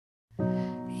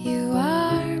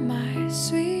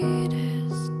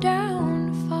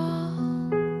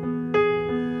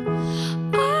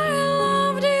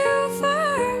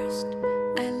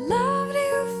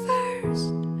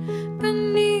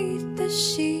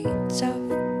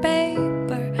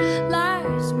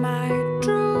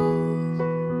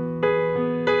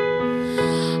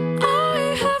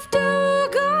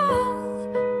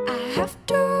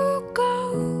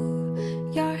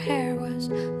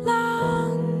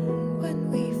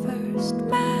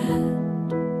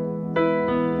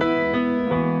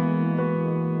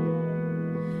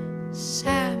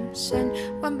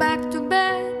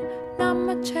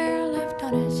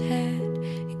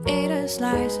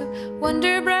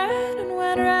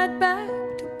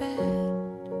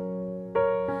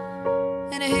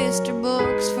history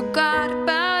books forgot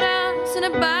about us, and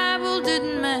the Bible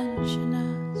didn't mention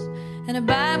us, and the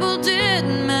Bible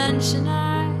didn't mention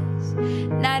us,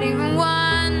 not even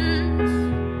once.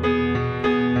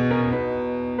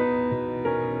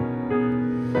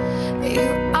 You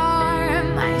are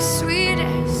my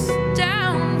sweetest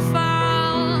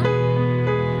downfall.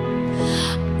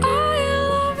 I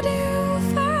loved you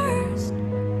first,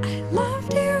 I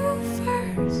loved you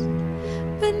first.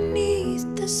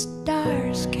 Beneath the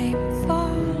stars came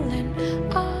falling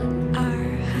on our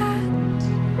hats,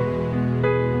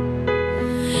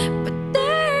 but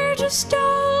they're just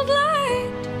old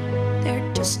light,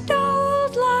 they're just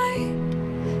old light.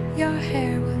 Your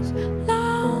hair was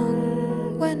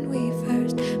long when we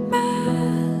first met.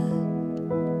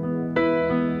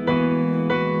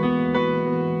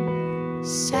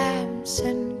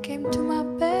 Samson came to my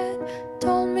bed,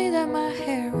 told me that my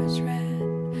hair was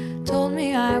red, told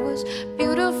me I was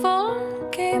beautiful,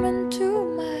 came into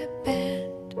my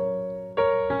bed.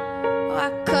 Oh, I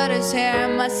cut his hair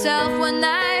myself one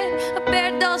night, a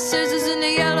pair of dull scissors in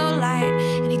the yellow light,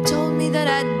 and he told me that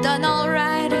I'd done all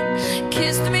right, and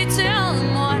kissed me till the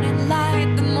morning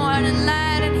light, the morning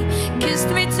light, and he kissed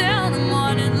me till the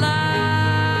morning light.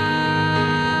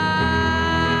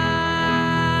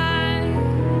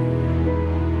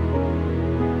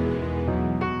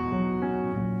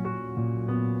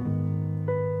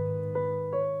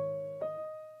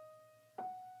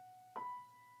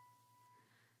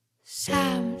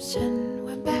 Samson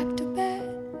went back to bed,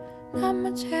 not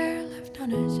much hair left on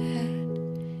his head.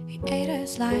 He ate a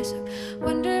slice of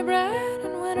Wonder Bread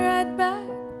and went right back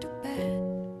to bed.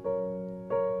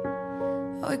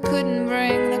 Oh, we couldn't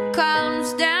bring the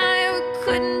columns down, we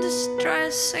couldn't destroy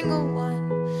a single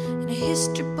one. And the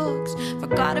history books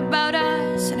forgot about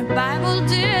us, and the Bible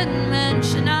didn't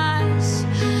mention us,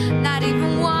 not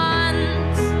even one.